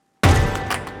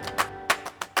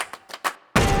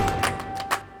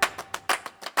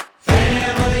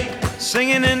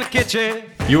singing in the kitchen.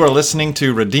 You are listening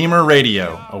to Redeemer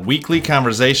Radio, a weekly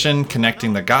conversation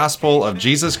connecting the gospel of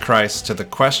Jesus Christ to the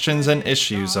questions and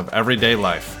issues of everyday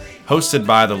life. Hosted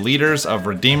by the leaders of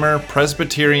Redeemer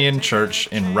Presbyterian Church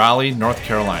in Raleigh, North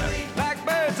Carolina. Like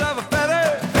birds of a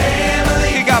feather. Family.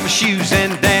 Kick off my shoes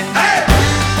and dance.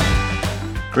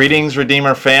 Hey! Greetings,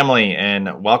 Redeemer family,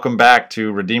 and welcome back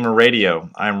to Redeemer Radio.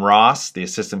 I'm Ross, the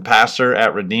assistant pastor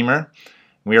at Redeemer.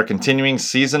 We are continuing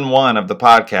season 1 of the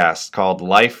podcast called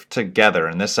Life Together,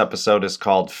 and this episode is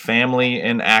called Family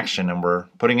in Action, and we're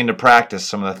putting into practice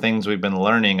some of the things we've been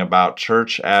learning about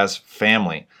church as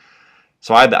family.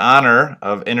 So I had the honor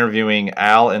of interviewing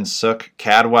Al and Sook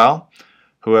Cadwell,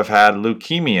 who have had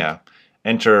leukemia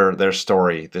enter their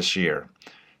story this year.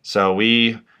 So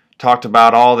we talked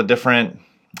about all the different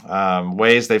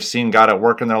ways they've seen God at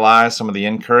work in their lives, some of the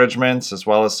encouragements, as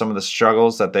well as some of the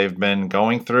struggles that they've been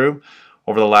going through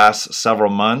over the last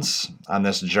several months on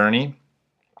this journey.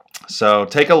 So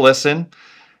take a listen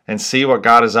and see what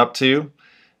God is up to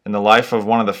in the life of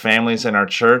one of the families in our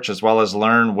church, as well as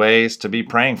learn ways to be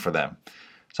praying for them.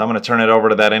 So I'm going to turn it over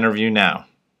to that interview now.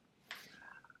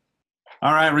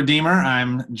 All right, Redeemer,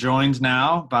 I'm joined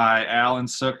now by Al and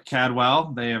Sook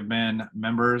Cadwell. They have been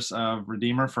members of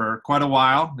Redeemer for quite a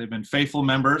while. They've been faithful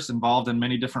members involved in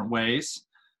many different ways.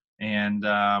 And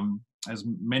as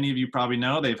many of you probably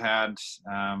know, they've had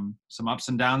some ups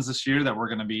and downs this year that we're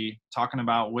going to be talking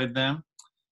about with them.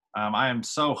 I am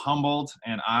so humbled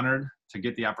and honored to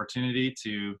get the opportunity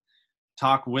to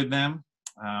talk with them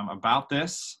about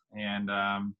this and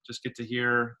just get to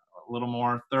hear a little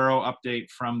more thorough update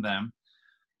from them.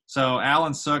 So Al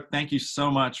and Sook, thank you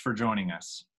so much for joining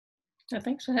us.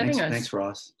 Thanks for having us. Thanks,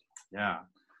 Ross. Yeah.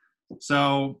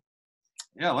 So,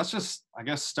 let's just,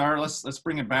 start. Let's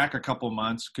bring it back a couple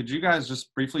months. Could you guys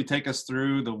just briefly take us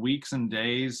through the weeks and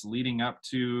days leading up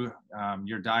to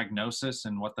your diagnosis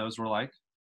and what those were like?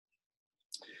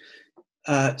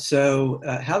 So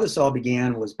how this all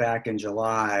began was back in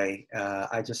July.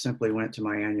 I just simply went to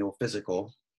my annual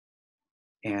physical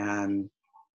and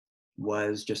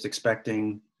was just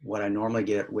expecting what I normally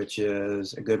get, which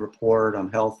is a good report,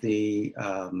 I'm healthy,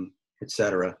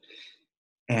 etc.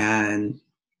 And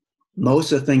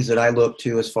most of the things that I look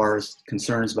to as far as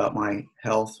concerns about my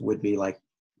health would be like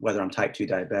whether I'm type 2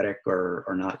 diabetic or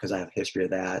not, because I have a history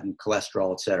of that, and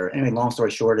cholesterol, etc. Anyway, long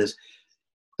story short is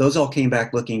those all came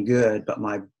back looking good, but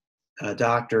my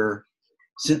doctor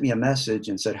sent me a message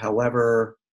and said,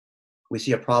 however, we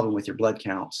see a problem with your blood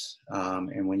counts,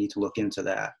 and we need to look into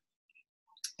that.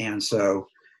 And so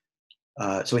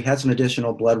we had some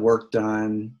additional blood work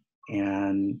done,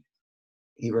 and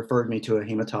he referred me to a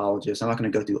hematologist. I'm not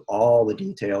going to go through all the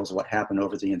details of what happened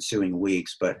over the ensuing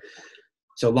weeks, but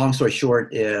so long story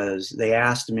short is they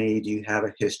asked me, do you have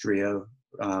a history of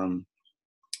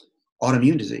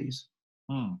autoimmune disease?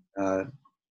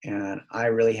 And I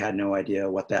really had no idea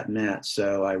what that meant.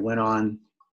 So I went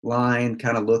online,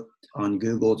 kind of looked on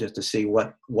Google just to see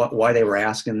why they were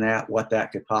asking that, what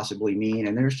that could possibly mean.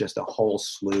 And there's just a whole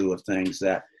slew of things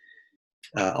that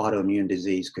autoimmune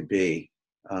disease could be.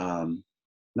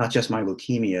 Not just my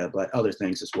leukemia, but other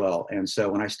things as well. And so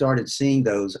when I started seeing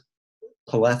those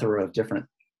plethora of different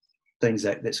things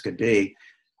that this could be,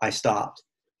 I stopped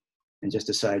and just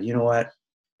decided, you know what,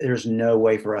 there's no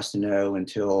way for us to know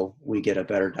until we get a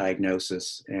better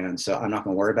diagnosis. And so I'm not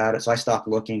going to worry about it. So I stopped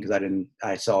looking because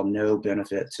I saw no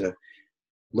benefit to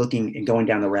looking and going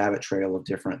down the rabbit trail of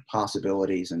different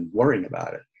possibilities and worrying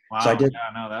about it. Wow. So I did.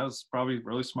 Yeah, no, that was probably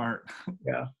really smart.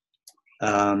 Yeah.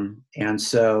 And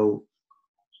so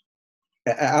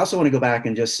I also want to go back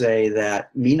and just say that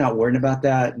me not worrying about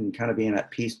that and kind of being at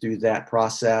peace through that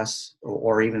process,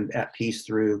 or even at peace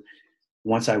through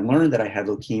once I learned that I had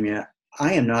leukemia,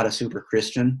 I am not a super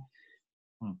Christian.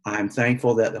 I'm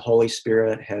thankful that the Holy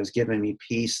Spirit has given me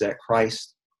peace that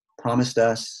Christ promised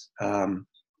us. In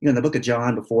the book of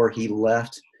John, before he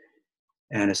left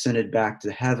and ascended back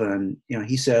to heaven,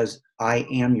 he says, I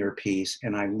am your peace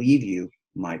and I leave you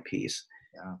my peace.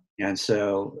 Yeah. And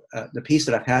so the peace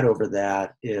that I've had over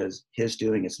that is his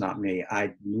doing. It's not me.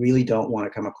 I really don't want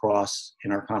to come across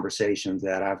in our conversations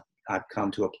that I've come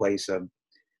to a place of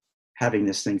having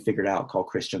this thing figured out called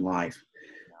Christian life.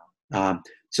 But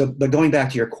going back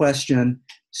to your question,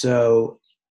 so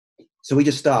we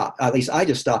just stopped. At least I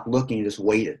just stopped looking and just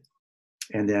waited.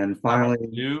 And then finally,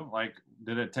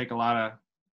 did it take a lot of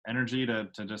energy to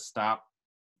just stop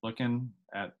looking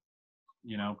at,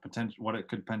 potential, what it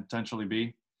could potentially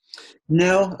be?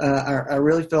 No, I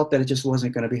really felt that it just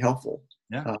wasn't going to be helpful.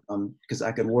 Yeah. Because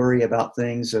I could worry about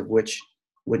things of which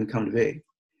wouldn't come to be.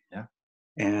 Yeah.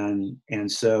 And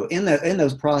so in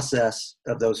those process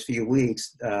of those few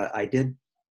weeks, I did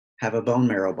have a bone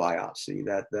marrow biopsy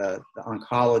that the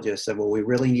oncologist said, well, we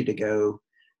really need to go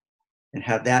and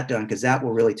have that done, because that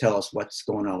will really tell us what's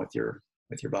going on with your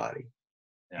body.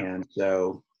 Yeah. And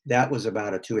so that was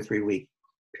about a 2 or 3 week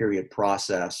period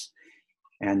process.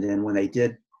 And then when they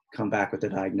did come back with the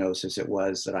diagnosis, it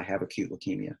was that I have acute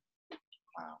leukemia.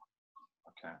 Wow.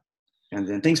 Okay. And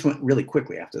then things went really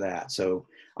quickly after that. So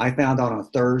I found out on a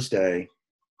Thursday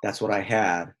that's what I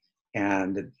had.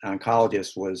 And the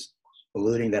oncologist was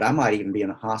alluding that I might even be in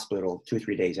the hospital 2 or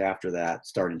 3 days after that,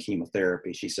 starting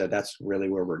chemotherapy. She said, that's really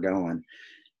where we're going.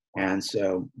 And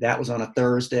so that was on a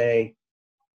Thursday.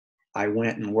 I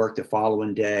went and worked the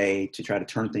following day to try to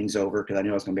turn things over, because I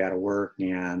knew I was going to be out of work,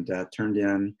 and turned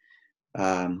in,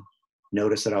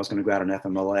 noticed that I was going to go out on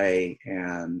FMLA.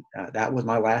 And that was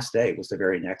my last day, was the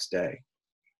very next day.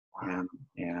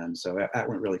 And so that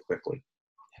went really quickly.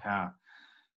 Yeah.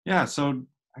 Yeah. So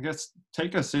I guess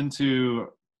take us into,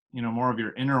 more of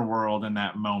your inner world in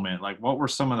that moment. Like, what were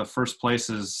some of the first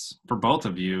places for both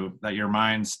of you that your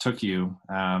minds took you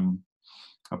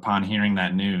upon hearing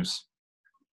that news?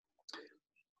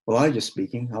 Well, I just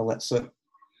speaking. I'll let Sook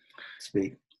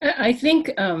speak. I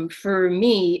think for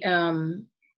me,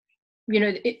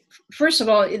 first of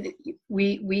all,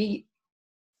 we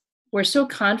were so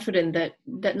confident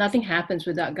that nothing happens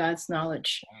without God's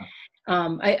knowledge.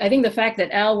 I think the fact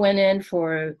that Al went in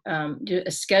for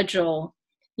a schedule,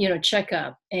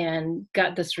 checkup, and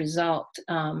got this result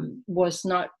was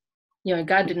not,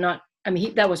 God did not. I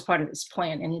mean, that was part of His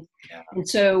plan, and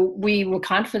so we were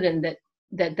confident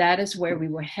that is where we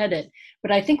were headed.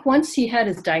 But I think once he had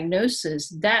his diagnosis,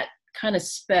 that kind of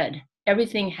sped.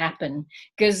 Everything happened,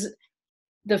 because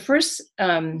the first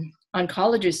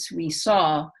oncologist we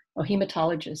saw, or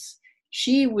hematologist,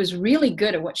 she was really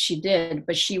good at what she did,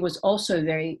 but she was also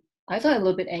a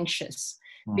little bit anxious,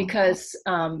 because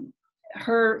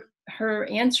her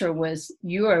answer was,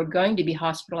 you are going to be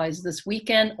hospitalized this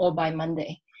weekend or by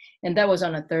Monday. And that was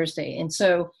on a Thursday. And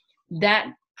so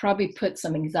that probably put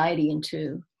some anxiety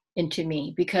into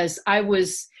me, because I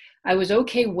was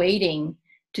okay waiting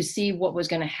to see what was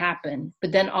going to happen.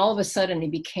 But then all of a sudden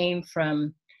it became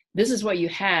from, this is what you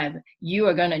have, you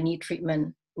are going to need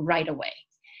treatment right away.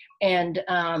 And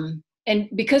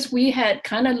because we had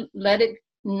kind of let it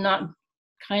not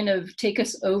kind of take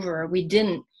us over, we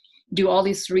didn't do all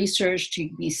this research to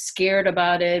be scared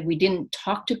about it. We didn't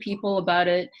talk to people about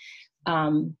it.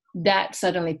 That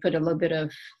suddenly put a little bit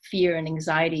of fear and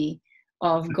anxiety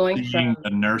of going from the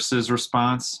nurse's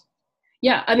response.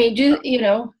 Yeah, I mean,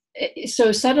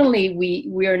 so suddenly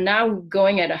we are now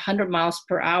going at 100 miles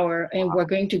per hour, and we're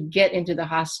going to get into the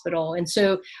hospital. And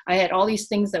so I had all these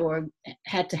things that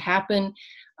had to happen.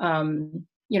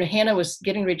 Hannah was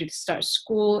getting ready to start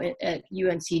school at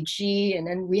UNCG, and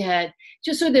then we had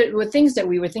so there were things that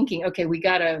we were thinking, okay, we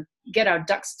got to get our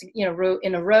ducks in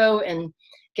a row and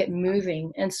get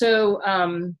moving. And so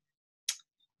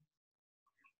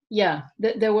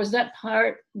there was that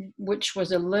part which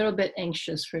was a little bit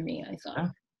anxious for me, I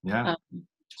thought. Yeah,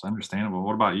 it's understandable.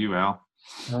 What about you, Al?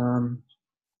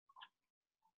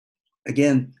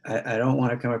 Again, I don't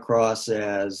want to come across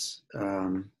as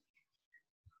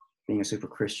being a super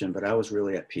Christian, but I was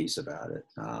really at peace about it.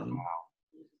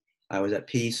 I was at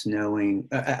peace knowing,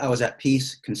 I was at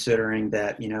peace considering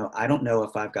that, I don't know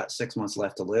if I've got 6 months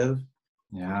left to live.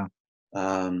 Yeah.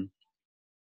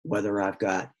 Whether I've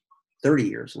got 30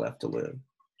 years left to live.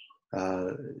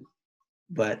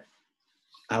 But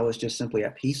I was just simply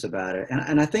at peace about it.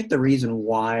 And I think the reason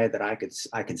why that I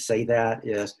could say that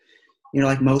is,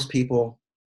 like most people,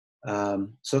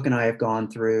 Sook and I have gone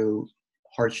through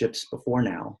hardships before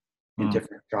now in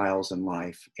different trials in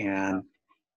life. And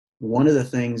one of the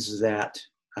things that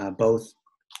both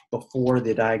before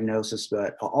the diagnosis,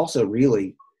 but also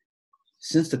really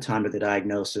since the time of the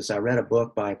diagnosis, I read a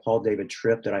book by Paul David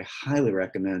Tripp that I highly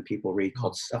recommend people read,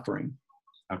 called Suffering.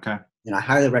 Okay. And I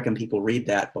highly recommend people read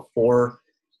that before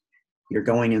you're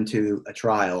going into a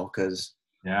trial, because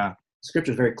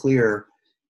Scripture is very clear.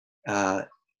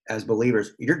 As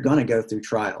believers, you're going to go through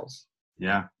trials.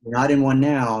 Yeah. You're not in one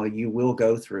now, you will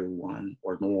go through one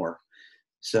or more.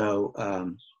 So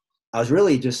I was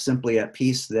really just simply at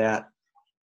peace that,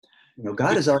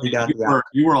 God has already got the outcome.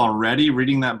 You were already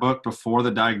reading that book before the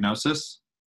diagnosis?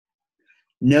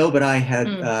 No, but I had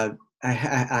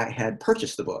I had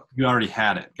purchased the book. You already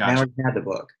had it. Gotcha. I already had the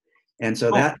book. And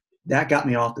so that got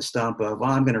me off the stump of,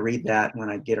 well, I'm going to read that when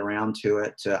I get around to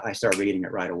it. I start reading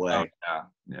it right away. Oh,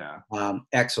 yeah.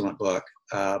 Excellent book.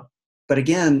 But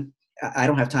again, I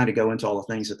don't have time to go into all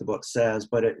the things that the book says,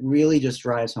 but it really just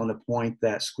drives home the point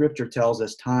that Scripture tells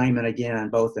us time and again,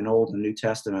 both in Old and New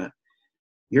Testament,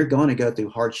 you're going to go through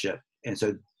hardship. And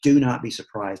so do not be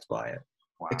surprised by it.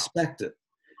 Wow. Expect it.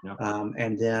 Yep.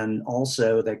 And then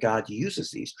also that God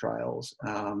uses these trials.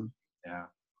 Yeah.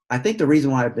 I think the reason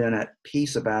why I've been at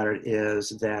peace about it is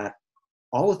that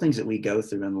all the things that we go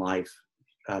through in life,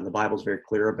 the Bible's very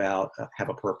clear about, have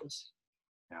a purpose.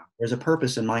 Yeah. There's a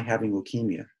purpose in my having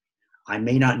leukemia. I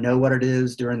may not know what it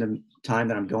is during the time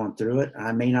that I'm going through it.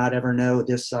 I may not ever know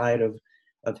this side of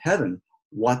heaven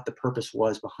what the purpose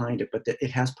was behind it, but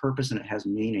it has purpose and it has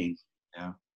meaning.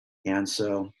 Yeah. And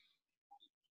so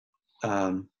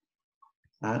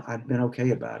I've been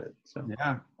okay about it. So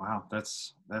yeah, wow,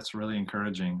 that's really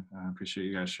encouraging. I appreciate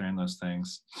you guys sharing those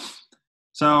things.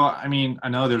 So, I mean, I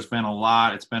know there's been a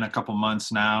lot. It's been a couple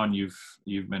months now, and you've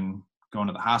been going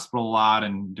to the hospital a lot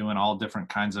and doing all different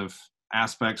kinds of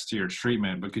aspects to your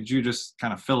treatment. But could you just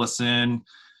kind of fill us in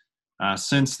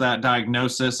since that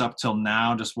diagnosis up till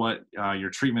now, just what your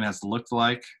treatment has looked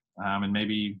like, and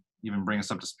maybe even bring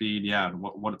us up to speed? Yeah,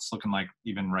 what it's looking like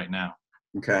even right now.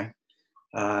 Okay.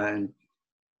 And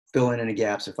fill in any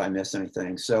gaps if I miss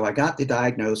anything. So I got the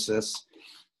diagnosis,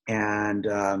 and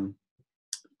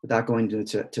without going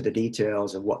into the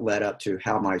details of what led up to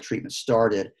how my treatment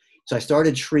started. So I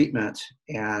started treatment,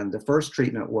 and the first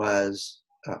treatment was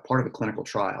part of a clinical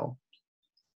trial.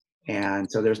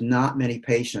 And so there's not many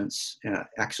patients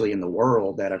actually in the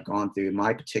world that have gone through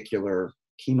my particular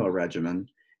chemo regimen.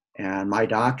 And my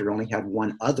doctor only had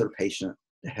one other patient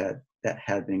that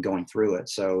had been going through it.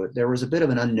 So there was a bit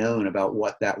of an unknown about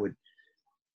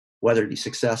whether it'd be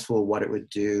successful, what it would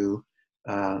do,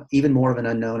 even more of an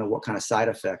unknown of what kind of side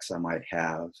effects I might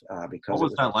have. Because what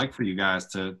was that like for you guys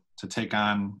to take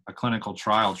on a clinical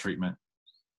trial treatment?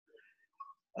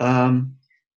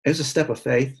 It was a step of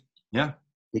faith. Yeah.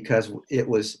 Because it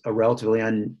was a relatively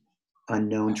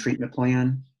unknown treatment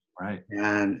plan. Right.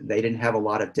 And they didn't have a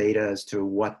lot of data as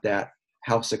to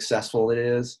how successful it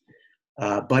is.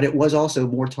 But it was also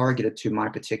more targeted to my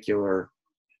particular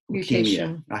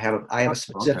leukemia. I have a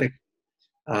specific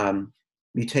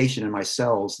mutation in my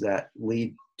cells that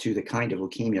lead to the kind of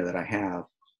leukemia that I have.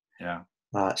 Yeah.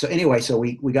 So anyway, so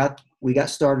we got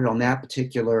started on that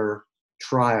particular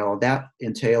trial. That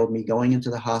entailed me going into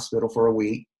the hospital for a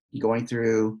week, going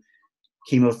through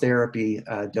chemotherapy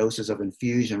doses of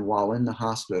infusion while in the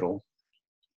hospital.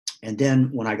 And then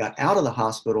when I got out of the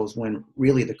hospital is when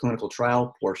really the clinical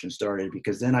trial portion started,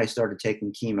 because then I started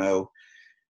taking chemo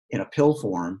in a pill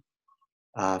form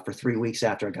for 3 weeks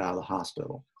after I got out of the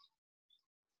hospital.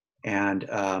 And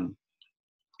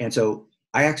so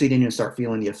I actually didn't even start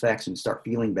feeling the effects and start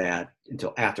feeling bad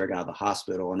until after I got out of the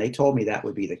hospital. And they told me that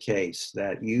would be the case,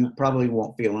 that you probably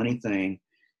won't feel anything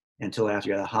until after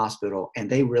you're out of the hospital. And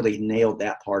they really nailed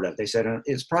that part of it. They said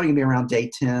it's probably gonna be around day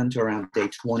 10 to around day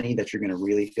 20 that you're gonna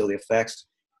really feel the effects.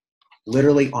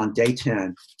 Literally on day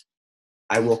 10,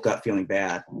 I woke up feeling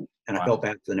bad, and I felt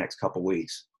bad for the next couple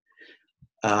weeks.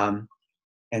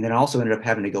 And then I also ended up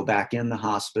having to go back in the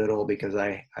hospital because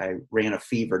I ran a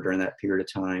fever during that period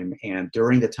of time. And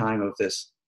during the time of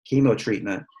this chemo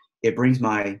treatment, it brings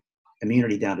my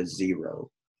immunity down to 0,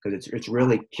 because it's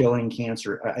really killing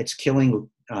cancer. It's killing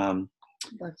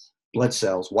blood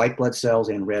cells, white blood cells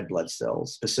and red blood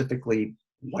cells, specifically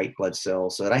white blood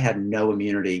cells. So that I had no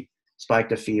immunity,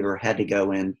 spiked a fever, had to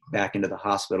go back into the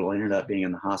hospital, ended up being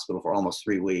in the hospital for almost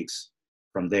 3 weeks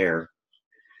from there.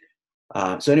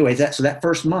 So anyways, that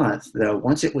first month, though,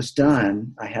 once it was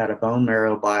done, I had a bone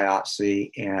marrow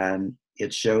biopsy, and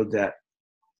it showed that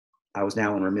I was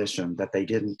now in remission, that they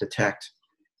didn't detect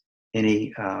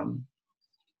any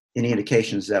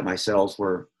indications that my cells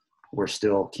were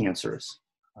still cancerous.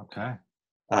 Okay.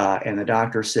 And the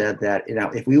doctor said that,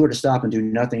 if we were to stop and do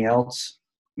nothing else,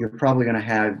 you're probably going to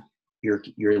have your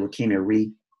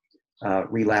leukemia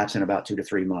relapse in about 2 to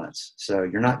 3 months. So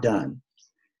you're not done.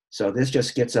 So this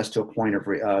just gets us to a point of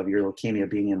your leukemia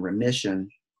being in remission.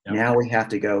 Yep. Now we have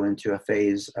to go into a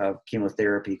phase of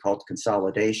chemotherapy called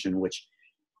consolidation, which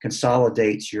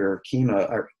consolidates your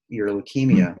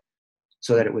leukemia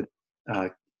so that it would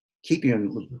keep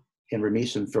you in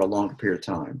remission for a longer period of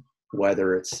time,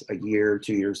 whether it's a year,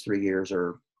 2 years, 3 years,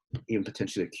 or even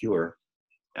potentially a cure.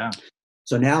 Yeah.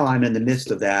 So now I'm in the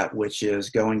midst of that, which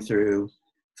is going through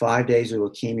 5 days of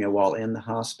leukemia while in the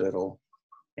hospital,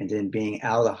 and then being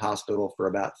out of the hospital for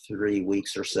about 3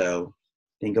 weeks or so,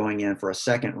 then going in for a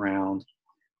second round,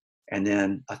 and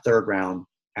then a third round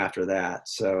after that.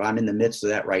 So I'm in the midst of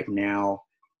that right now.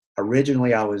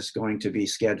 Originally, I was going to be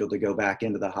scheduled to go back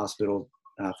into the hospital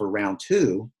for round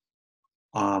 2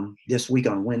 this week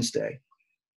on Wednesday.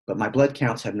 but my blood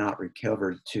counts have not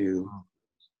recovered to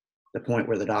the point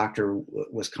where the doctor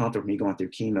was comfortable with me going through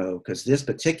chemo, because this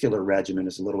particular regimen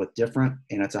is a little bit different,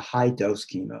 and it's a high dose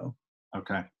chemo.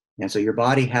 Okay. And so your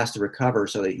body has to recover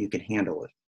so that you can handle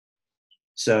it.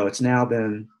 So it's now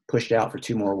been pushed out for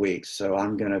 2 more weeks. So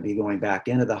I'm going to be going back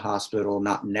into the hospital,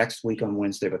 not next week on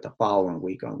Wednesday, but the following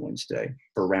week on Wednesday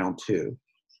for round 2.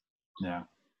 Yeah.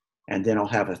 And then I'll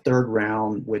have a 3rd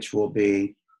round, which will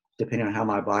be, depending on how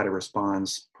my body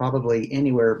responds, probably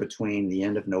anywhere between the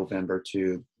end of November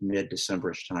to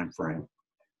mid-December-ish time frame.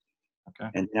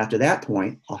 Okay. And after that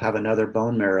point, I'll have another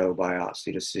bone marrow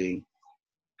biopsy to see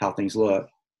how things look.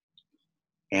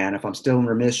 And if I'm still in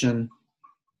remission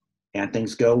and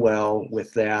things go well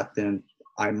with that, then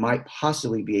I might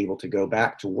possibly be able to go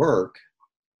back to work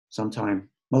sometime.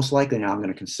 Most likely now I'm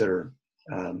going to consider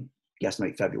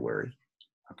guesstimate February.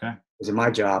 Okay. Because in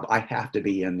my job, I have to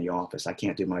be in the office. I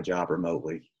can't do my job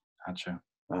remotely. Gotcha.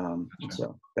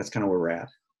 So that's kind of where we're at.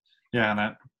 Yeah, and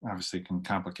that obviously can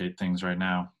complicate things right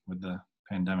now with the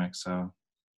pandemic. So,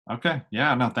 okay.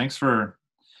 Yeah, no, thanks for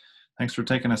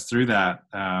taking us through that.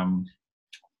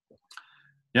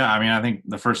 Yeah, I mean, I think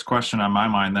the first question on my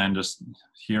mind then, just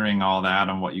hearing all that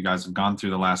and what you guys have gone through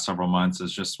the last several months,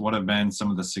 is just what have been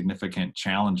some of the significant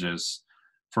challenges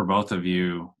for both of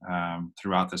you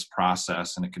throughout this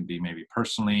process? And it could be maybe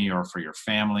personally or for your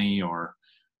family or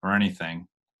anything.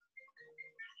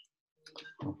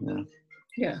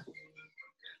 Yeah.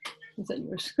 Is that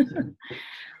yours?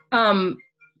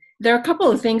 There are a couple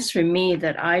of things for me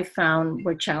that I found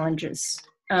were challenges.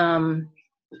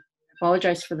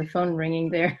 Apologize for the phone ringing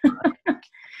there.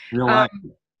 Real life.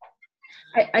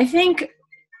 I think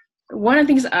one of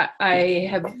the things I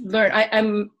have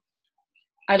learned,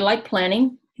 I like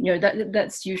planning. You know,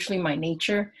 that's usually my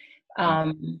nature.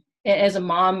 As a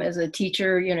mom, as a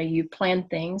teacher, you know, you plan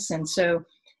things, and so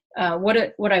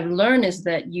what I've learned is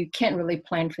that you can't really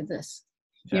plan for this.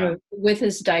 Yeah. You know, with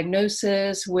his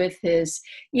diagnosis,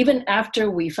 even after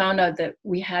we found out that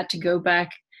we had to go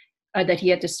back, that he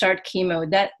had to start chemo,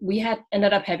 that we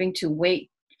ended up having to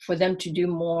wait for them to do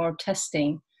more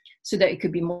testing so that it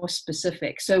could be more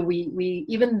specific. So we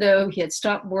even though he had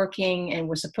stopped working and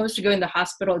was supposed to go in the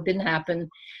hospital, it didn't happen.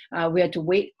 We had to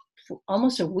wait for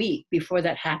almost a week before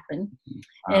that happened.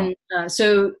 Wow. And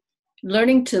so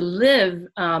learning to live,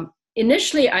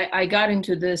 initially I got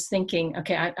into this thinking,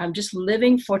 okay, I'm just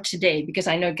living for today because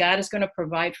I know God is going to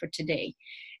provide for today.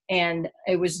 And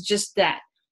it was just that.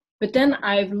 But then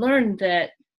I've learned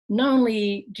that not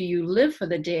only do you live for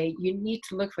the day, you need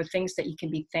to look for things that you can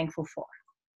be thankful for.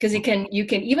 Because you can,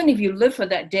 even if you live for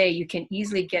that day, you can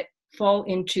easily fall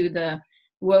into the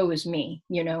woe is me,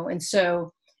 you know. And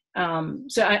so,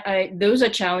 I those are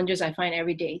challenges I find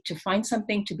every day, to find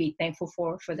something to be thankful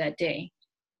for that day.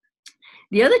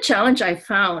 The other challenge I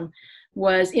found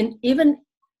was even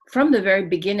from the very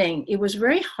beginning, it was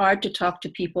very hard to talk to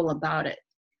people about it.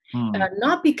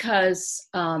 Not because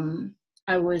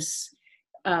I was,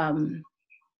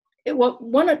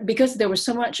 because there was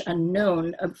so much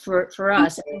unknown for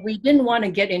us. We didn't want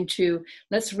to get into,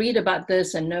 let's read about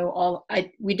this and know all.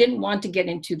 We didn't want to get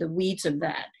into the weeds of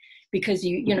that, because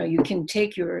you can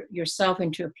take yourself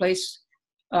into a place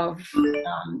of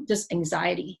just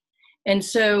anxiety. And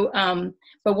so,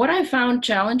 but what I found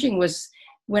challenging was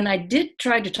when I did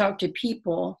try to talk to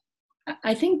people,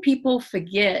 I think people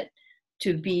forget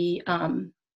to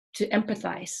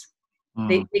empathize.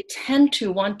 They tend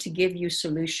to want to give you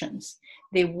solutions.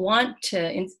 They want to,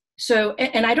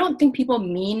 and I don't think people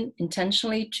mean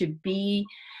intentionally to be,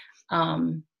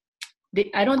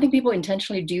 I don't think people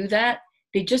intentionally do that.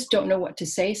 They just don't know what to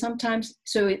say sometimes.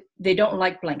 So they don't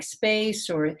like blank space,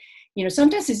 or,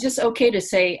 sometimes it's just okay to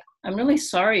say, I'm really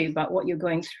sorry about what you're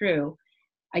going through.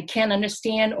 I can't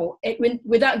understand,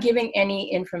 without giving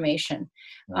any information.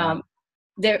 Wow.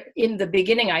 There, in the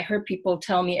beginning, I heard people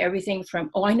tell me everything from,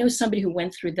 I know somebody who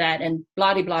went through that, and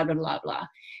blah, blah, blah, blah, blah.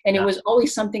 And It was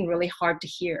always something really hard to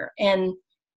hear. And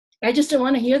I just didn't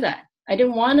want to hear that. I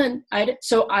didn't want to,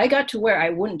 so I got to where I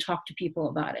wouldn't talk to people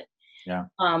about it. Yeah.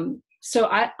 So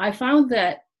I found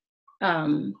that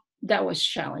that was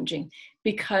challenging,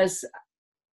 because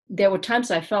there were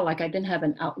times I felt like I didn't have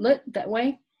an outlet that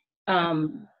way.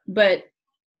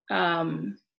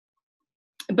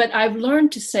 But I've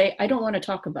learned to say, I don't want to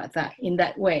talk about that in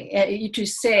that way. To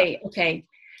say, okay,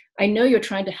 I know you're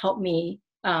trying to help me,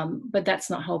 but that's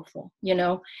not helpful,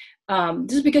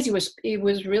 just because it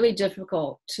was really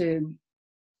difficult to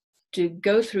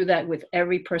go through that with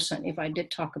every person if I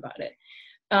did talk about it.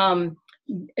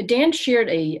 Dan shared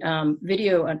a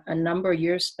video a number of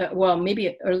years,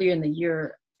 maybe earlier in the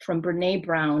year, from Brene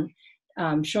Brown.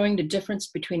 showing the difference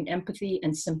between empathy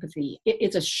and sympathy.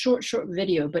 It's a short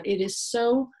video, but it is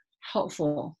so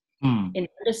helpful in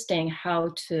understanding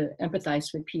how to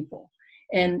empathize with people.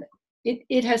 And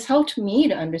it has helped me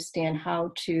to understand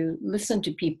how to listen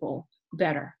to people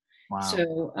better. Wow.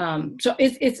 So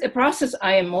it's a process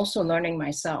I am also learning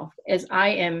myself as I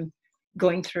am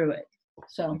going through it.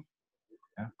 So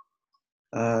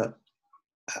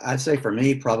I'd say for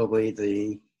me, probably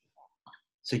the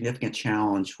significant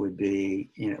challenge would be,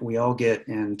 we all get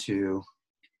into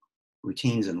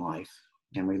routines in life,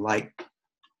 and we like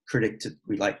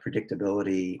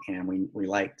predictability, and we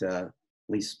like to at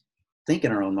least think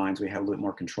in our own minds we have a little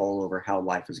more control over how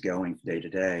life is going day to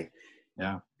day.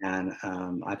 Yeah. And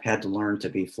I've had to learn to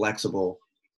be flexible,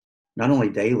 not only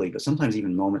daily, but sometimes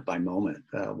even moment by moment.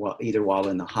 Either while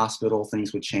in the hospital,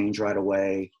 things would change right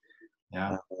away,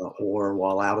 or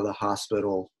while out of the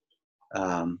hospital.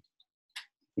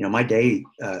 My day,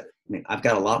 I've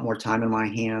got a lot more time in my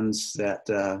hands that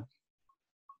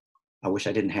I wish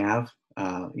I didn't have.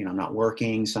 I'm not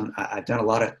working. I've done a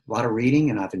lot of reading,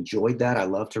 and I've enjoyed that. I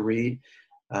love to read.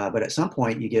 But at some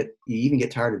point you even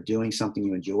get tired of doing something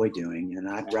you enjoy doing. And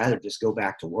I'd rather just go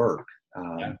back to work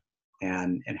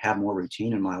and have more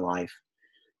routine in my life.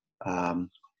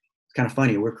 It's kind of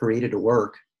funny. We're created to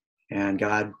work, and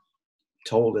God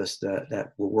told us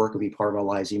that work would be part of our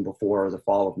lives even before the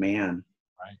fall of man,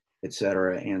 right, et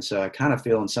cetera. And so I kind of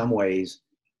feel some days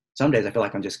I feel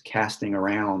like I'm just casting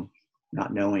around,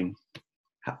 not knowing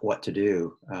what to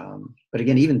do. But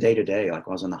again, even day to day, like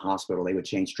when I was in the hospital, they would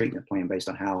change treatment plan based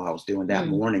on how I was doing that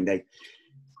morning.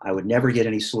 I would never get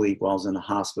any sleep while I was in the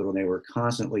hospital. They were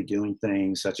constantly doing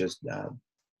things such as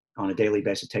on a daily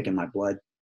basis, taking my blood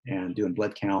and doing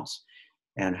blood counts,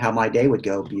 and how my day would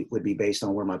go would be based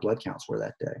on where my blood counts were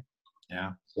that day.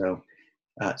 Yeah. So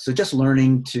just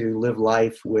learning to live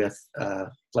life with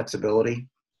flexibility.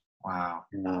 Wow.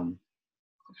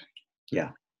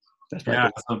 Yeah. That's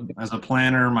as a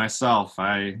planner myself,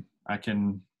 I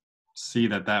can see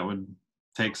that would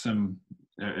take some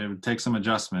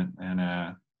adjustment,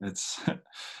 and it's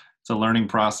a learning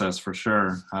process for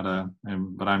sure.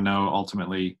 But I know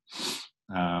ultimately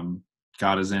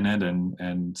God is in it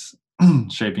and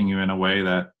shaping you in a way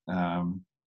that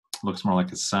looks more like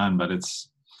His Son. But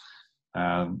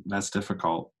that's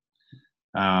difficult.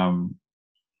 Kind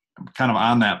of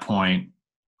on that point,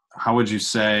 how would you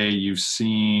say you've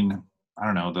seen, I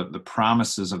don't know, the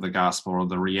promises of the gospel, or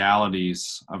the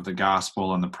realities of the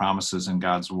gospel and the promises in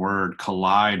God's word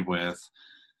collide with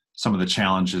some of the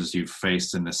challenges you've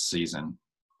faced in this season?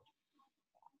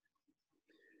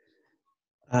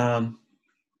 Well,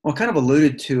 I kind of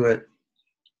alluded to it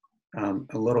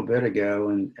a little bit ago,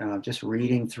 and just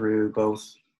reading through both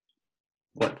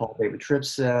what Paul David Tripp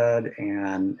said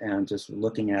and just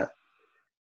looking at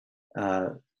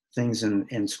things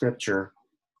in Scripture,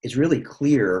 it's really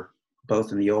clear,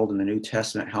 both in the Old and the New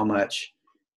Testament, how much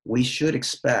we should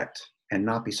expect and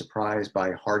not be surprised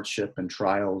by hardship and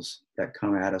trials that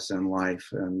come at us in life.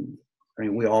 And I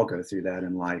mean, we all go through that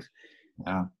in life,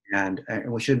 and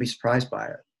we shouldn't be surprised by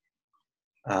it.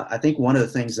 I think one of the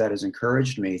things that has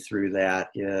encouraged me through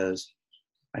that is,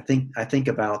 I think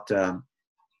about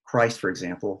Christ, for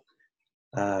example,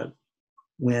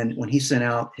 when He sent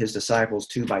out His disciples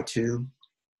 2 by 2,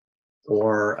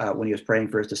 or when He was praying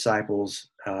for His disciples,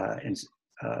 and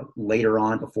later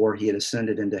on, before He had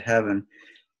ascended into heaven,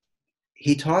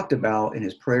 He talked about in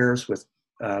His prayers with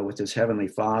His Heavenly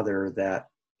Father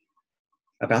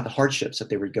about the hardships that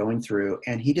they were going through.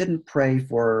 And He didn't pray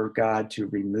for God to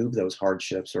remove those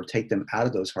hardships or take them out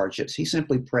of those hardships. He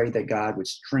simply prayed that God would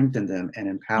strengthen them and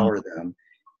empower them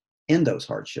in those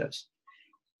hardships.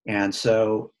 And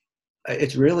so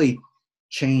it's really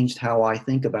changed how I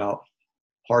think about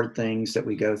hard things that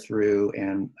we go through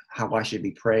and how I should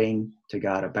be praying to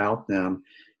God about them.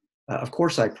 Of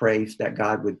course, I pray that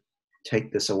God would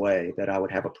take this away, that I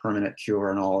would have a permanent cure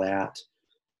and all that.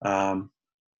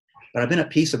 But I've been at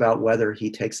peace about whether He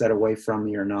takes that away from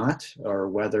me or not, or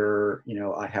whether,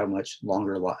 I have much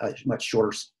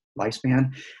shorter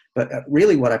lifespan. But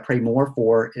really what I pray more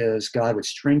for is God would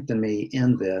strengthen me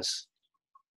in this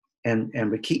and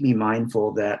would keep me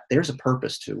mindful that there's a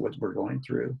purpose to what we're going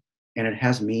through, and it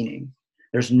has meaning.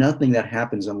 There's nothing that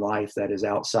happens in life that is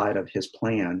outside of His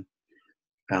plan.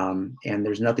 And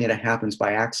there's nothing that happens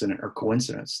by accident or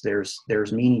coincidence.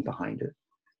 There's meaning behind it.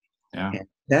 Yeah. And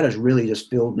that has really just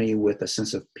filled me with a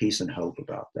sense of peace and hope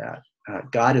about that.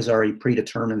 God has already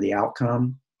predetermined the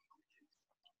outcome.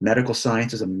 Medical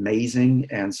science is amazing.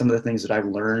 And some of the things that I've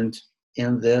learned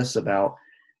in this about,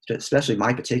 especially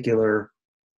my particular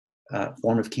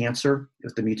form of cancer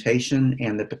with the mutation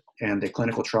and the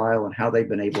clinical trial, and how they've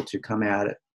been able to come at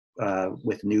it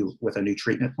with a new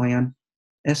treatment plan.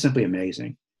 That's simply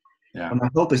amazing. Yeah. And my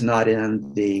hope is not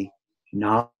in the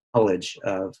knowledge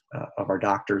of our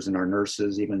doctors and our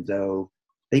nurses, even though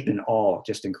they've been all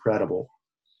just incredible.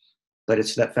 But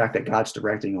it's that fact that God's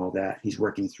directing all that. He's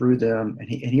working through them, and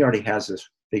he already has this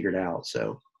figured out.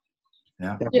 So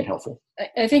yeah, that's been helpful.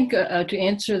 I think to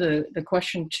answer the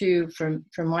question too, from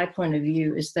my point of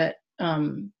view, is that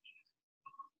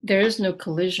there is no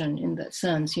collision in that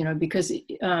sense, because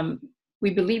we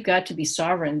believe God to be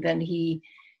sovereign, then he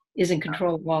is in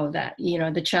control of all of that.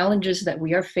 The challenges that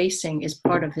we are facing is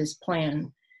part of his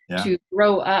plan to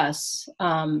grow us.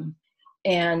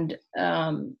 And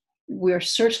we're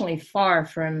certainly far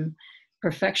from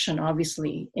perfection,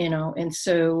 obviously, and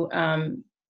so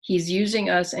he's using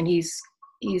us, and he's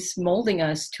molding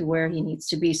us to where he needs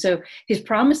to be. So his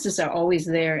promises are always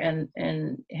there,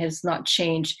 and has not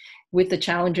changed with the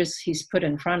challenges he's put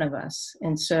in front of us.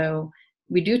 And so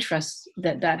we do trust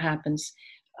that happens.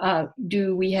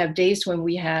 Do we have days when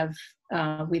we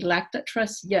lack that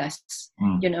trust? Yes.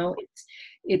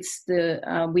 It's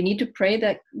we need to pray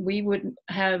that we would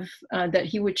have, that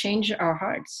he would change our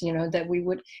hearts, that we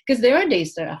would, because there are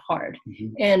days that are hard.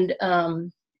 Mm-hmm.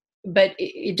 And, but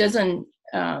it doesn't,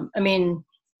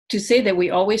 to say that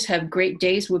we always have great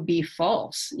days would be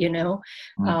false, but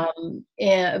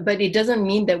it doesn't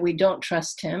mean that we don't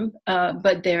trust him.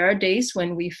 But there are days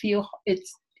when we feel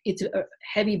it's a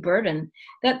heavy burden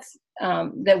that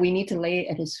we need to lay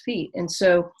at his feet. And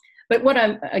so, but what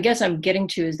I guess I'm getting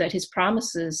to is that his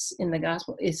promises in the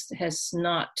gospel has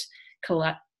not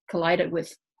collided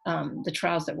with the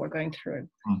trials that we're going through.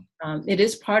 It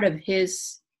is part of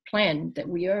his plan that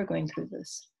we are going through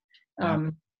this.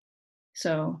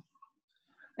 So,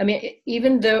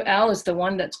 even though Al is the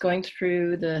one that's going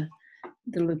through the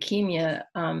leukemia,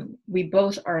 we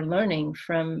both are learning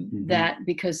from that,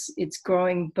 because it's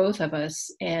growing both of us,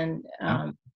 and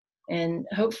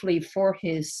hopefully for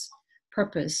his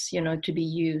purpose, to be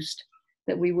used,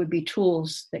 that we would be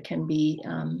tools that can be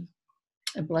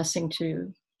a blessing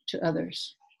to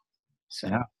others. So.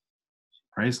 Yeah,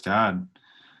 praise God.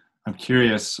 I'm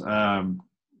curious,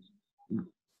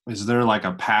 is there like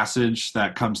a passage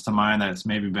that comes to mind that's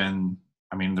maybe been,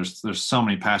 there's so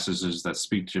many passages that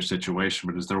speak to your situation,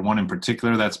 but is there one in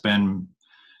particular that's been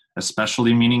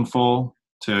especially meaningful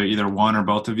to either one or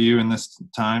both of you in this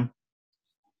time?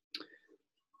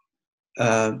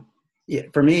 Yeah,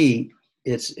 for me,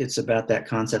 it's about that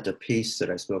concept of peace that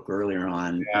I spoke earlier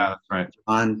on. Yeah, that's right.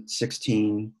 John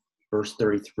 16, verse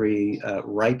 33,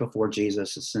 right before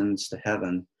Jesus ascends to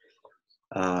heaven,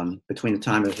 between the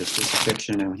time of his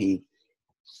crucifixion and when he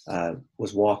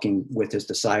was walking with his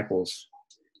disciples,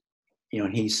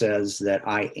 and he says that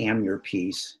I am your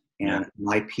peace, and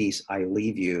my peace I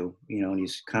leave you, and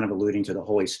he's kind of alluding to the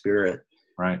Holy Spirit.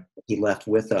 Right. He left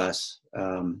with us,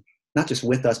 not just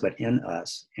with us, but in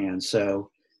us. And so,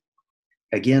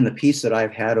 again, the peace that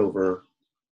I've had over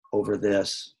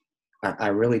this, I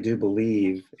really do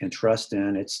believe and trust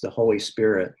in. It's the Holy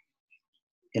Spirit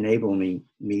enabling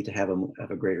me to have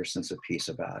a greater sense of peace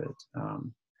about it.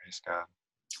 Praise God.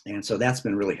 And so that's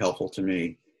been really helpful to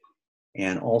me.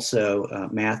 And also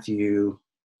Matthew,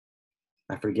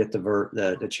 I forget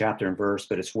the chapter and verse,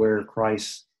 but it's where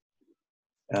Christ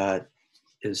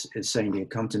is saying to you,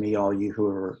 come to me, all you who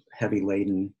are heavy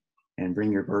laden, and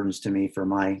bring your burdens to me, for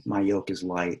my yoke is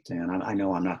light. And I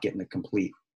know I'm not getting a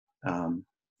complete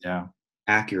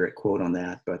accurate quote on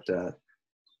that, but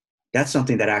that's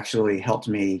something that actually helped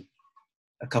me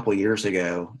a couple of years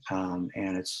ago,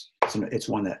 and it's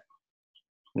one that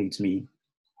leads me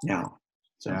now.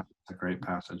 So it's a great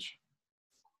passage.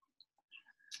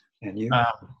 And you?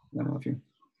 I don't know if you.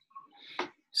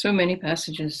 So many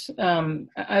passages.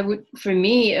 I would, for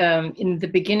me, in the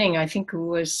beginning, I think it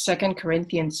was 2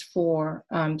 Corinthians 4,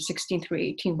 16 through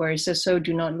 18, where it says, so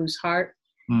do not lose heart.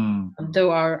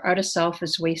 Though our outer self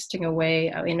is wasting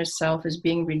away, our inner self is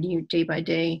being renewed day by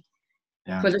day.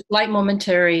 Yeah. For this light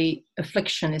momentary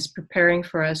affliction is preparing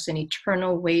for us an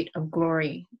eternal weight of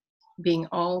glory, being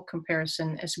all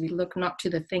comparison as we look not to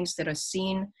the things that are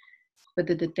seen, but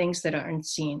to the things that are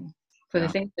unseen. For the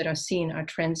things that are seen are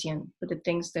transient, but the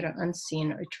things that are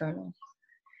unseen are eternal.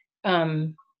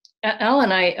 Al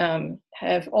and I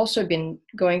have also been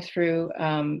going through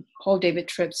Paul David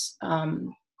Tripp's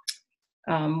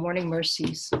Morning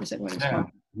Mercies. Is that what it's called?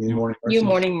 New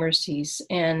Morning Mercies.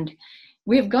 And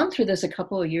we have gone through this a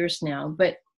couple of years now,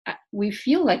 but we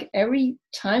feel like every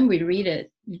time we read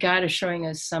it, God is showing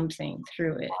us something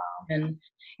through it. And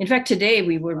in fact, today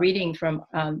we were reading from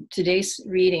today's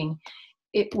reading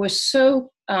it was so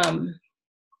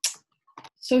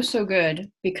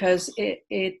good, because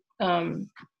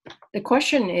the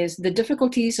question is, the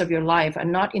difficulties of your life are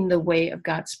not in the way of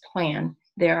God's plan.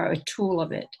 They are a tool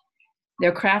of it.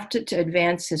 They're crafted to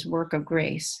advance his work of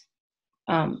grace.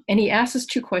 And he asks us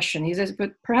two questions. He says,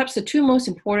 but perhaps the two most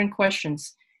important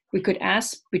questions we could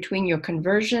ask between your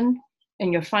conversion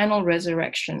and your final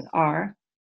resurrection are,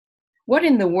 what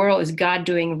in the world is God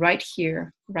doing right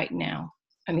here, right now?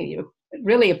 I mean, it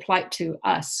really applied to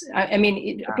us. I mean,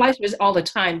 it applies to us all the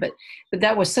time, but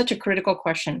that was such a critical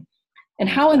question. And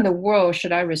how in the world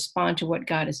should I respond to what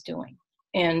God is doing?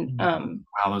 And wow,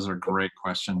 those are great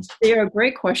questions. They are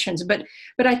great questions. But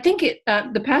I think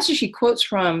the passage he quotes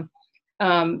from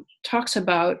talks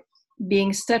about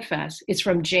being steadfast. It's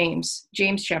from James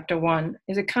chapter 1.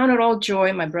 Is it count it all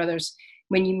joy, my brothers,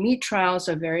 when you meet trials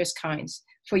of various kinds,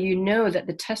 for you know that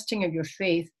the testing of your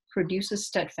faith produces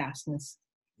steadfastness.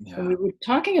 Yeah. And we were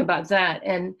talking about that,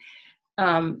 and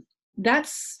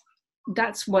that's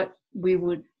what we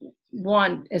would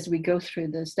want as we go through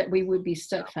this, that we would be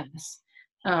steadfast,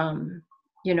 and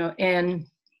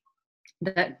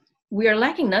that we are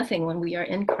lacking nothing when we are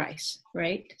in Christ,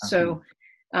 right? Okay. So,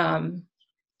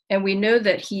 and we know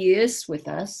that he is with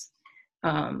us,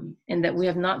 and that we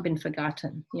have not been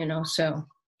forgotten, so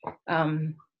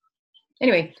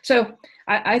anyway, so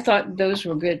I thought those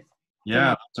were good.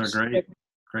 Yeah, those are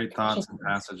great thoughts and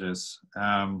passages.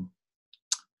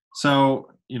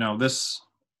 So,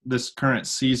 this current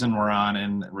season we're on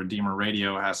in Redeemer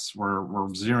Radio we're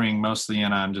zeroing mostly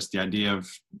in on just the idea of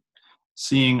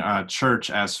seeing a church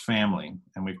as family,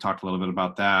 and we've talked a little bit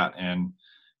about that. And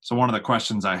so one of the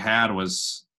questions I had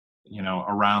was,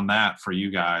 around that for you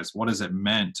guys, what has it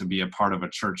meant to be a part of a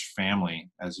church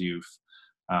family as you've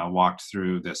walked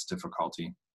through this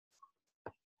difficulty?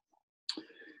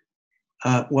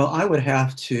 Well, I would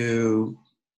have to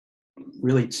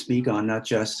really speak on not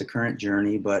just the current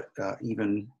journey, but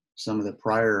even some of the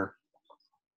prior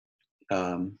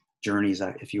journeys,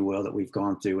 if you will, that we've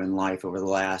gone through in life over the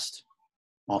last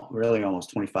really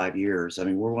almost 25 years. I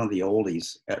mean, we're one of the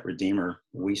oldies at Redeemer.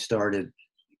 We started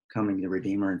coming to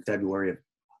Redeemer in February of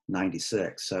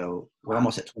 '96. So we're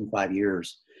almost at 25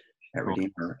 years at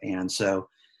Redeemer. And so,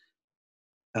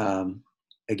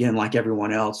 again, like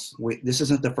everyone else, this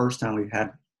isn't the first time we've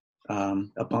had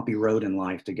a bumpy road in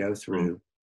life to go through.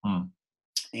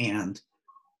 And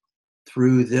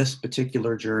through this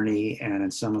particular journey and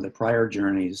in some of the prior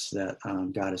journeys that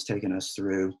God has taken us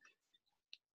through,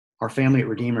 our family at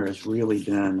Redeemer has really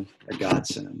been a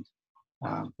godsend,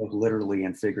 both literally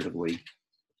and figuratively.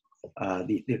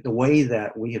 The way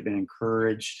that we have been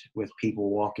encouraged with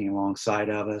people walking alongside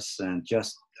of us, and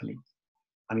just,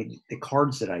 I mean, the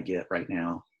cards that I get right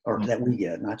now, or that we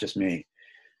get, not just me,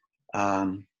 are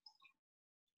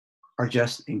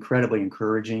just incredibly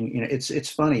encouraging.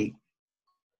 It's funny.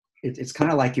 It's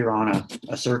kind of like you're on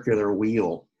a circular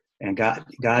wheel, and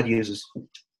God uses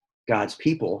God's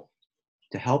people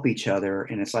to help each other,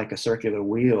 and it's like a circular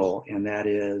wheel, and that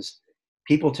is,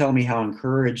 people tell me how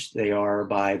encouraged they are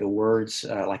by the words,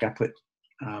 like I put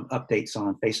updates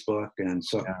on Facebook, and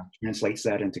so translates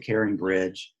that into Caring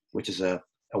Bridge, which is a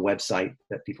website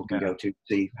that people can go to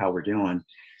see how we're doing.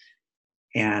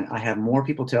 And I have more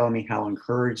people telling me how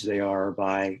encouraged they are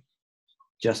by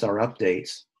just our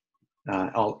updates.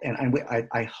 I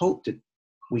hope that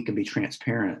we can be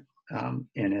transparent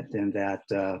in it, and that,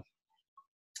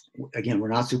 again, to we're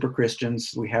not super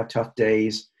Christians. We have tough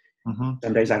days.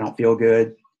 Some days I don't feel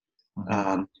good.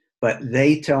 But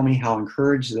they tell me how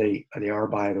encouraged they are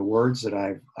by the words that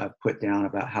I've put down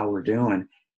about how we're doing.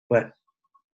 But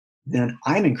then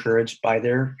I'm encouraged by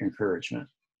their encouragement.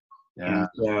 Yeah.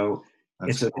 And so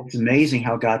it's amazing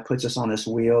how God puts us on this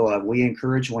wheel. We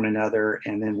encourage one another,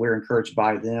 and then we're encouraged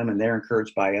by them, and they're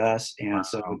encouraged by us. And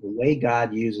so the way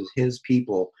God uses his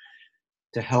people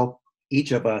to help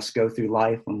each of us go through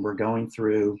life when we're going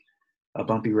through a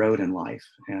bumpy road in life,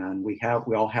 and we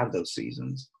all have those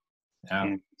seasons. Yeah.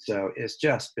 And so it's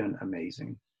just been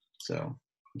amazing. So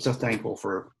I'm so thankful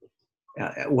for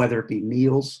whether it be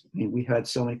meals. I mean, we've had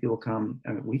so many people come.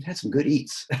 I mean, we've had some good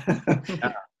eats.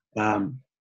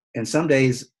 And some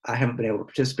days I haven't been able to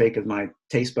participate because my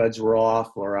taste buds were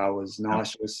off, or I was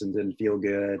nauseous and didn't feel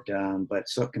good. But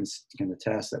so can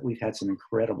attest that we've had some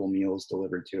incredible meals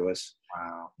delivered to us.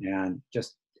 Wow. And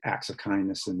just acts of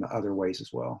kindness in other ways as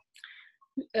well.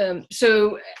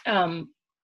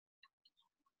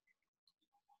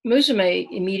 Most of my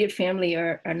immediate family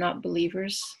are not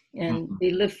believers, and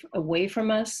they live away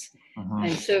from us.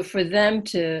 And so for them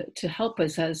to help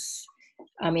us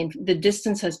the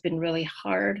distance has been really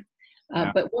hard.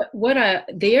 Yeah. But what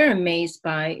they are amazed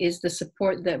by is the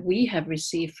support that we have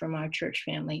received from our church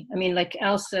family. I mean, like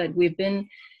Al said, we've been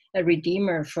a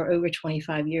Redeemer for over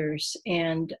 25 years,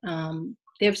 and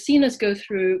they've seen us go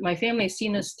through. My family has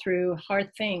seen us through hard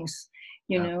things,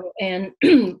 you know, and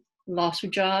loss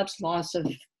of jobs, loss of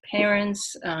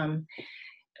parents,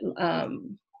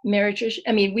 marriages.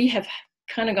 I mean, we have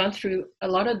kind of gone through a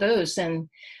lot of those,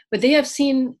 but they have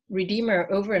seen Redeemer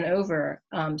over and over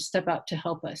step out to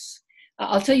help us.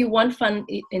 I'll tell you one fun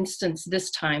instance this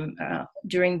time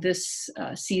during this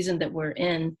season that we're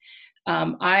in.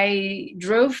 I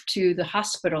drove to the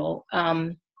hospital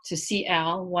to see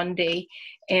Al one day,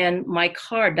 and my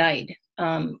car died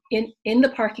in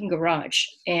the parking garage.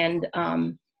 And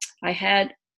I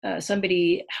had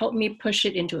somebody help me push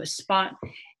it into a spot.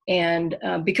 And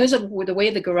because of the way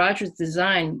the garage was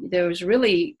designed, there was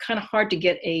really kind of hard to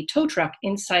get a tow truck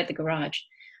inside the garage.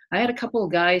 I had a couple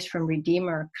of guys from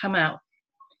Redeemer come out,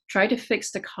 try to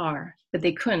fix the car, but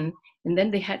they couldn't. And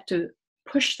then they had to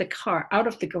push the car out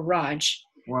of the garage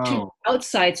to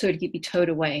outside so it could be towed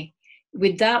away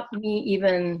without me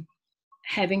even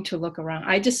having to look around.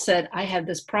 I just said, I have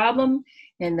this problem.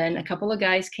 And then a couple of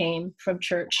guys came from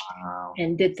church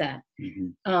and did that.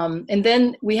 Mm-hmm. And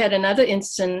then we had another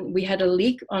instance. We had a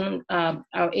leak on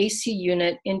our AC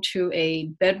unit into a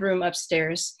bedroom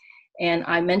upstairs. And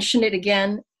I mentioned it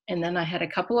again. And then I had a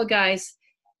couple of guys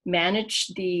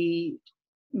manage the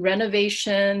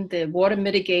renovation, the water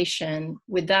mitigation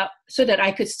so that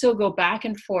I could still go back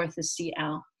and forth to see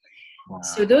Al. Wow.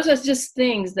 So those are just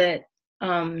things that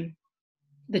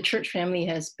the church family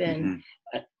has been,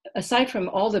 aside from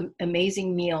all the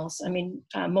amazing meals, I mean,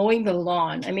 mowing the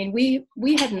lawn. I mean,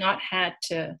 we have not had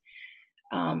to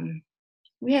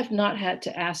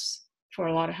ask for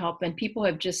a lot of help, and people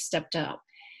have just stepped up.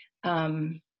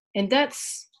 And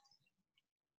that's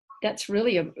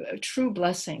really a true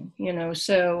blessing, you know.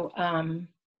 So, and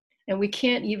we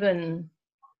can't even.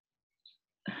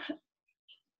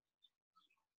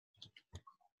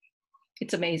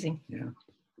 It's amazing. Yeah.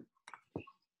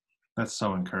 That's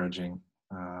so encouraging.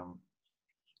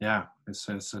 Yeah, it's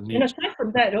a neat. And aside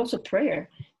from that, also prayer.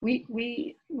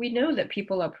 We know that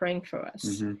people are praying for us.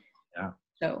 Mm-hmm. Yeah.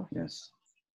 So yes.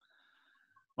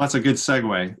 Well, that's a good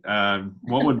segue.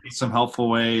 What would be some helpful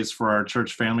ways for our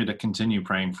church family to continue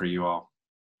praying for you all?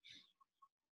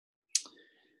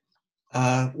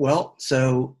 Well,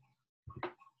 so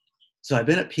I've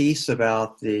been at peace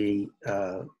about the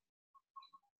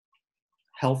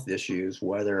health issues,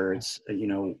 whether it's,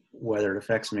 whether it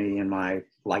affects me in my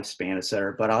lifespan, et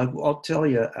cetera. But I'll tell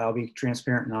you, I'll be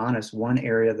transparent and honest. One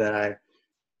area that I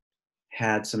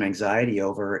had some anxiety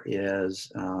over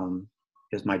is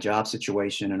my job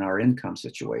situation and our income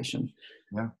situation.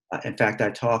 Yeah. In fact, I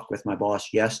talked with my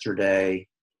boss yesterday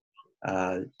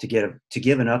to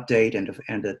give an update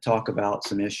and to talk about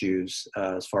some issues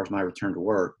as far as my return to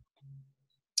work.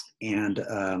 And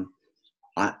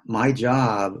my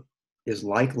job is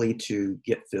likely to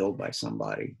get filled by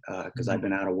somebody because I've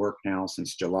been out of work now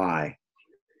since July,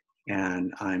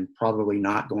 and I'm probably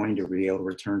not going to be able to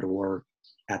return to work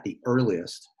at the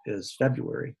earliest is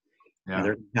February. Yeah. And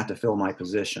they're going to have to fill my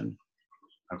position.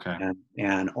 Okay.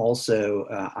 And also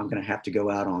I'm going to have to go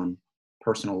out on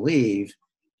personal leave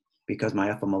because my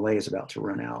FMLA is about to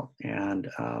run out. And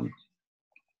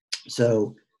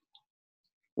so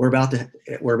we're about to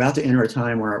enter a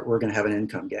time where we're going to have an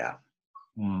income gap.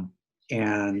 Mm.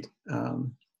 And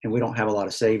we don't have a lot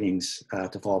of savings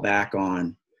to fall back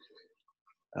on.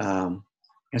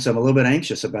 And so I'm a little bit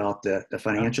anxious about the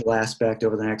financial aspect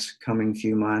over the next coming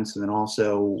few months. And then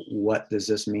also, what does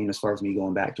this mean as far as me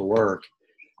going back to work?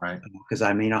 Right. Because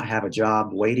I may not have a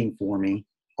job waiting for me,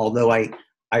 although I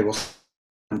will be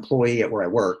an employee at where I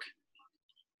work,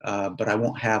 but I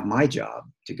won't have my job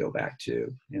to go back to.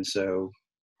 And so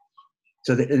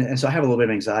I have a little bit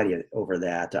of anxiety over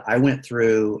that. I went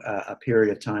through a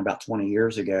period of time about 20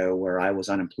 years ago where I was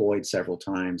unemployed several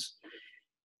times,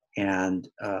 and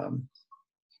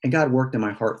God worked in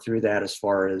my heart through that as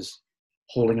far as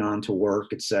holding on to work,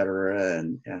 et cetera.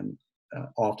 And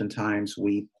oftentimes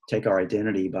we take our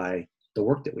identity by the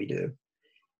work that we do.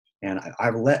 And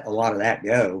I've let a lot of that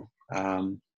go.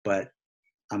 But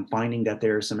I'm finding that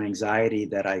there's some anxiety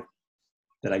that I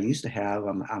used to have.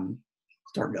 I'm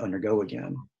starting to undergo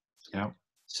again. Yeah.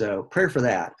 So prayer for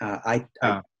that. I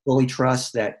fully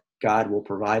trust that God will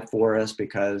provide for us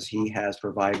because He has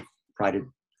provided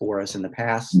for us in the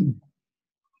past,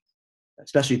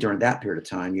 especially during that period of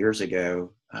time years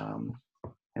ago. And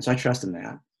so I trust in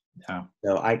that. Yeah.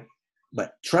 So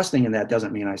but trusting in that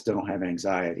doesn't mean I still don't have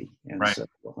anxiety. And right. So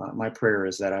my prayer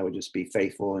is that I would just be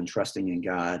faithful and trusting in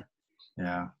God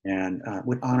Yeah. and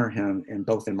would honor him in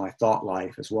both in my thought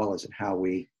life as well as in how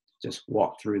we just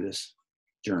walk through this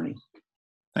journey.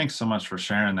 Thanks so much for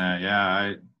sharing that.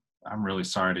 Yeah, I'm really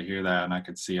sorry to hear that, and I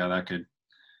could see how that could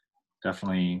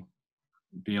definitely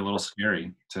be a little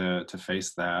scary to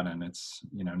face that. And it's,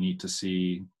 neat to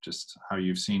see just how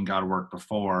you've seen God work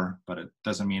before, but it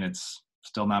doesn't mean it's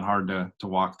still not hard to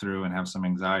walk through and have some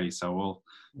anxiety. So we'll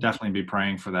definitely be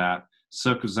praying for that.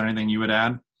 Suk, is there anything you would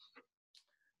add?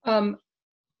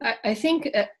 I think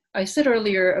I said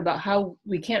earlier about how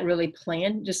we can't really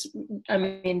plan.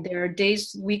 There are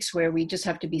days, weeks where we just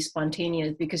have to be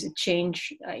spontaneous because it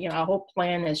changed. Our whole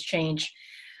plan has changed.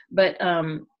 But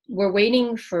we're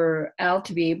waiting for Al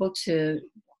to be able to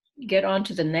get on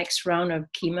to the next round of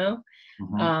chemo.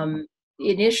 Mm-hmm.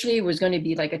 Initially, it was going to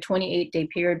be like a 28-day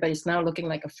period, but it's now looking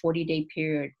like a 40-day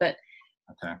period. But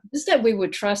just that we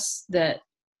would trust that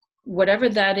whatever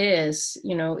that is,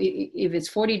 if it's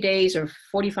 40 days or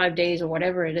 45 days or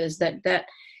whatever it is, that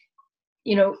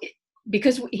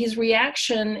because his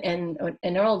reaction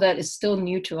and all that is still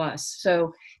new to us.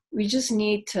 So we just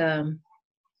need to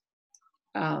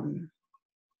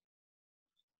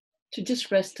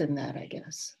just rest in that, I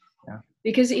guess. Yeah.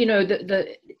 Because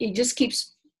it just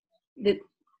keeps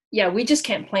we just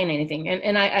can't plan anything,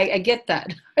 and I get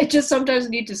that. I just sometimes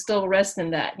need to still rest in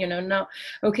that. No,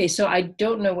 okay, so I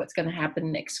don't know what's going to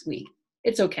happen next week.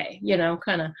 It's okay,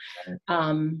 kind of.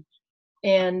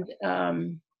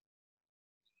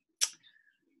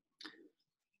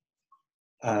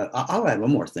 I'll add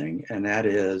one more thing, and that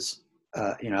is,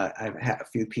 I've had a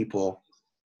few people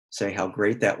say how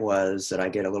great that was, that I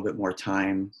get a little bit more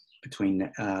time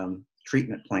between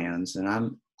treatment plans. And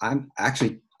I'm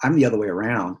the other way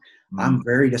around. Mm. I'm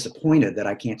very disappointed that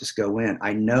I can't just go in.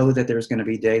 I know that there's going to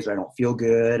be days where I don't feel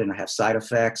good and I have side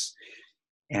effects.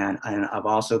 And I've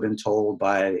also been told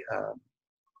by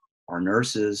our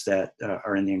nurses that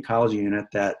are in the oncology unit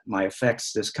that my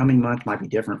effects this coming month might be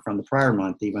different from the prior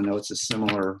month, even though it's a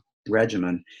similar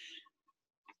regimen.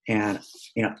 And,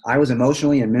 I was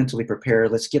emotionally and mentally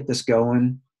prepared. Let's get this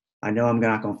going. I know I'm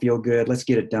not going to feel good. Let's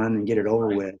get it done and get it over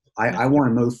with. I want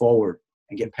to move forward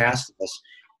and get past this.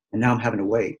 And now I'm having to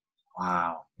wait.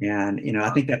 Wow. And,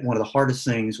 I think that one of the hardest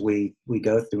things we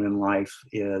go through in life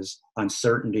is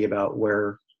uncertainty about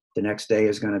where the next day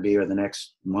is going to be or the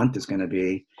next month is going to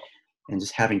be, and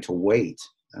just having to wait.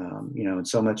 And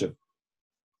so much of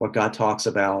what God talks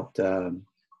about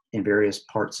in various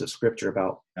parts of Scripture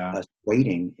about us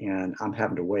waiting, and I'm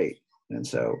having to wait. And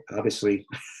so obviously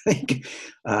I think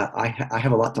I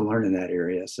have a lot to learn in that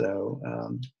area. So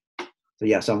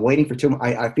yes, I'm waiting for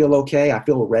I feel okay. I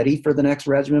feel ready for the next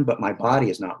regimen, but my body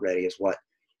is not ready is what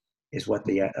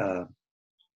the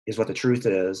truth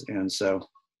is. And so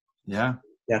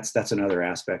that's another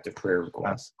aspect of prayer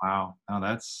requests. Wow.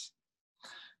 No,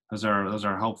 those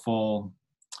are helpful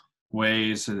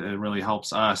ways. It really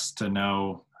helps us to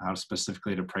know how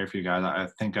specifically to pray for you guys. I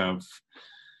think of,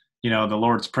 the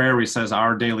Lord's Prayer where he says,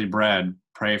 our daily bread,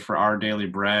 pray for our daily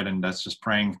bread. And that's just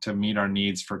praying to meet our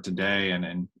needs for today.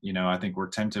 And I think we're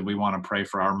tempted. We want to pray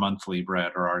for our monthly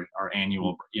bread or our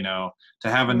annual, to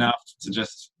have enough to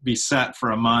just be set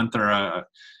for a month or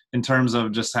in terms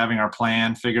of just having our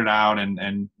plan figured out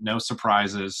and no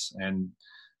surprises.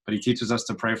 But he teaches us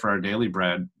to pray for our daily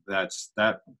bread. That's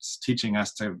teaching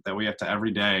us that we have to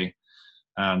every day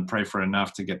pray for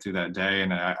enough to get through that day.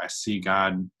 And I see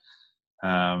God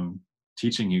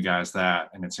teaching you guys that,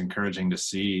 and it's encouraging to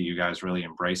see you guys really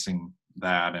embracing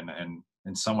that. And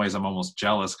in some ways, I'm almost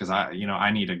jealous because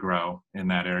I need to grow in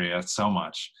that area so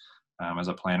much as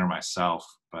a planner myself.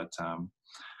 But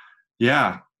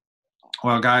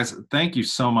well, guys, thank you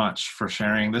so much for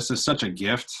sharing. This is such a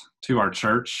gift to our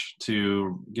church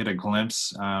to get a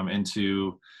glimpse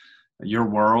into your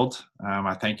world.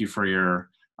 I thank you for your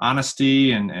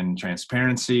honesty and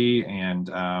transparency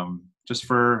and just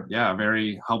for, a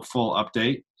very helpful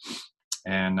update.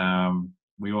 And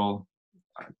we will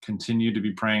continue to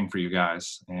be praying for you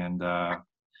guys. And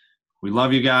we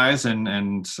love you guys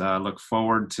and look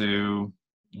forward to,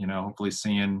 hopefully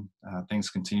seeing things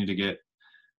continue to get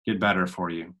better for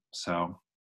you. So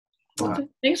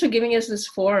thanks for giving us this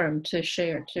forum to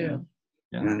share too.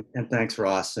 Yeah. And thanks,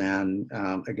 Ross. And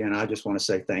again, I just want to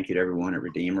say thank you to everyone at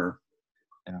Redeemer.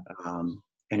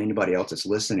 And anybody else that's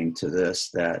listening to this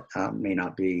that may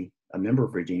not be a member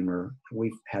of Redeemer.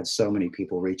 We've had so many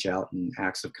people reach out in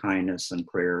acts of kindness and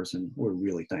prayers, and we're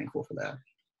really thankful for that.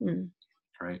 Mm.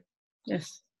 Right.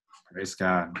 Yes. Praise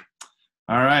God.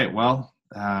 All right. Well,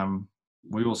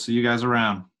 we will see you guys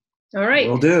around. All right.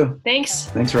 Will do. Thanks.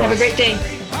 Thanks, Ross. Have a great day.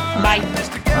 Bye.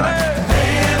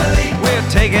 We're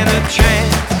taking a chance.